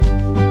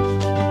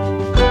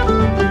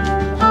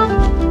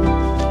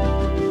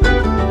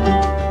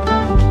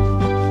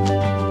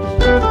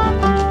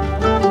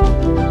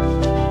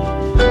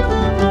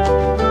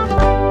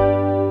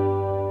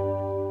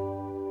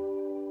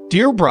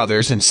Dear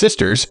brothers and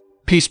sisters,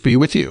 peace be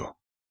with you.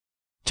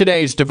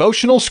 Today's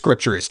devotional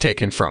scripture is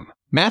taken from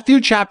Matthew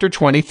chapter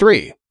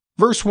 23,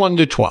 verse 1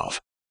 to 12.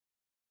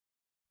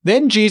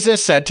 Then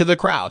Jesus said to the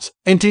crowds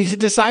and to his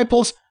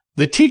disciples,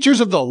 "The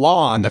teachers of the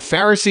law and the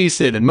Pharisees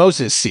sit in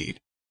Moses' seat.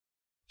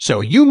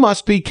 So you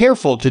must be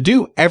careful to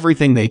do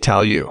everything they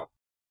tell you.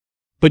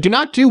 But do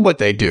not do what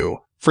they do,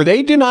 for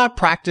they do not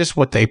practice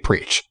what they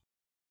preach.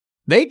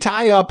 They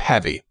tie up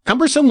heavy,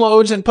 cumbersome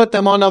loads and put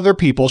them on other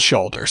people's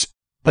shoulders,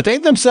 but they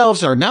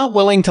themselves are not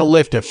willing to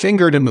lift a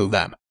finger to move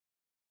them.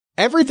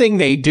 Everything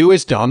they do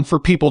is done for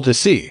people to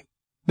see.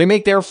 They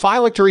make their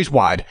phylacteries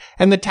wide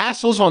and the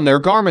tassels on their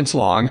garments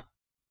long.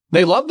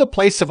 They love the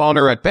place of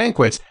honor at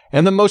banquets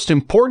and the most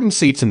important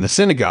seats in the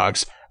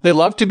synagogues. They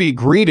love to be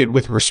greeted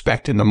with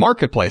respect in the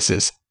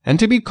marketplaces and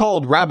to be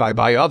called rabbi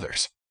by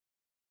others.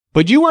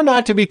 But you are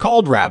not to be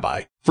called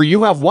rabbi, for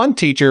you have one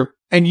teacher,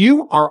 and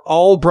you are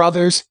all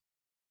brothers.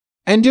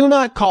 And do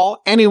not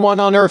call anyone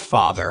on earth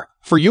father,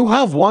 for you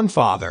have one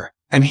Father,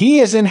 and he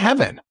is in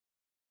heaven.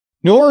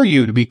 Nor are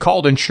you to be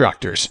called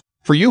instructors,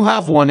 for you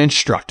have one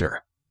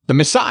instructor, the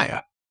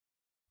Messiah.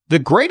 The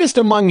greatest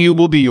among you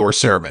will be your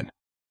servant.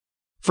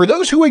 For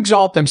those who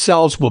exalt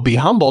themselves will be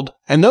humbled,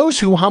 and those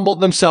who humble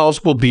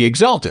themselves will be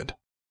exalted."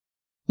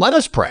 Let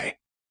us pray.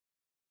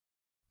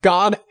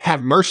 God,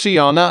 have mercy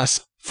on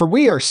us, for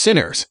we are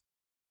sinners.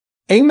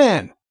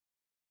 Amen.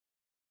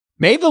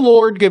 May the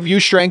Lord give you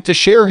strength to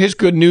share his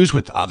good news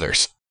with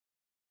others.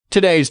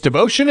 Today's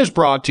devotion is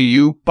brought to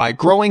you by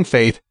Growing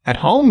Faith at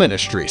Home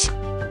Ministries.